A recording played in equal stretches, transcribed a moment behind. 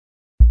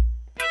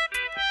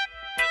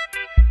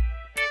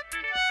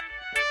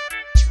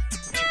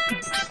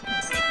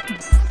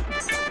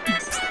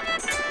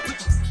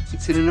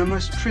It's an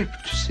enormous trip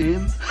to see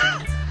him.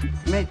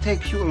 It may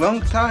take you a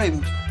long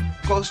time,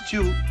 cost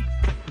you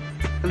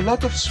a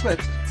lot of sweat,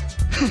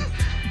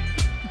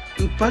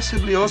 and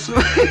possibly also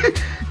a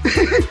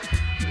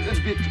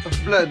bit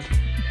of blood.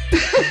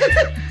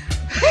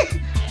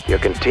 Your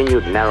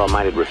continued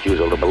narrow-minded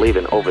refusal to believe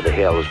in Over the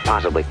Hill is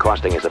possibly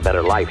costing us a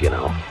better life, you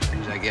know. As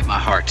soon as I get my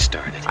heart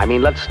started. I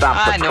mean, let's stop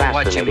I procrastinating. know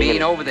what you mean.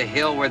 and- Over the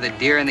hill where the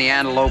deer and the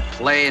antelope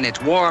play, and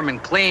it's warm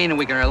and clean, and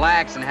we can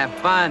relax and have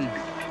fun.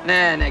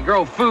 And they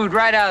grow food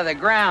right out of the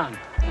ground.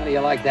 How do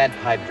you like that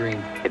pipe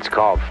dream? It's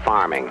called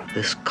farming.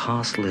 This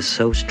castle is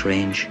so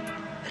strange.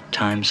 At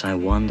times I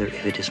wonder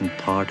if it isn't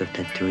part of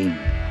that dream.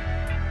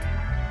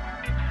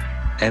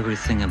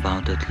 Everything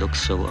about it looks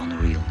so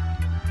unreal.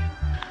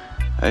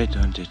 I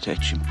don't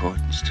attach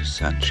importance to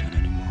sunshine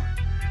anymore.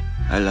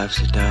 I love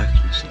the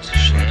darkness and the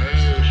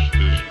shadows.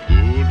 I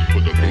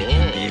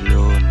can be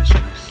alone with my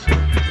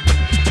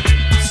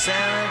thoughts.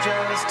 Santa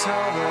just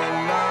told the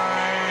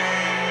line.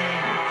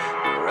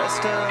 The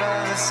rest of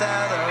us are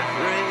out of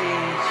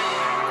reach.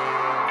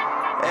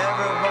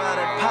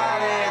 Everybody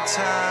party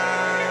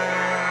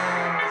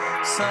time.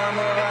 Some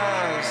of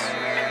us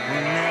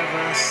will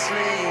never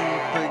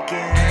sleep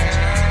again.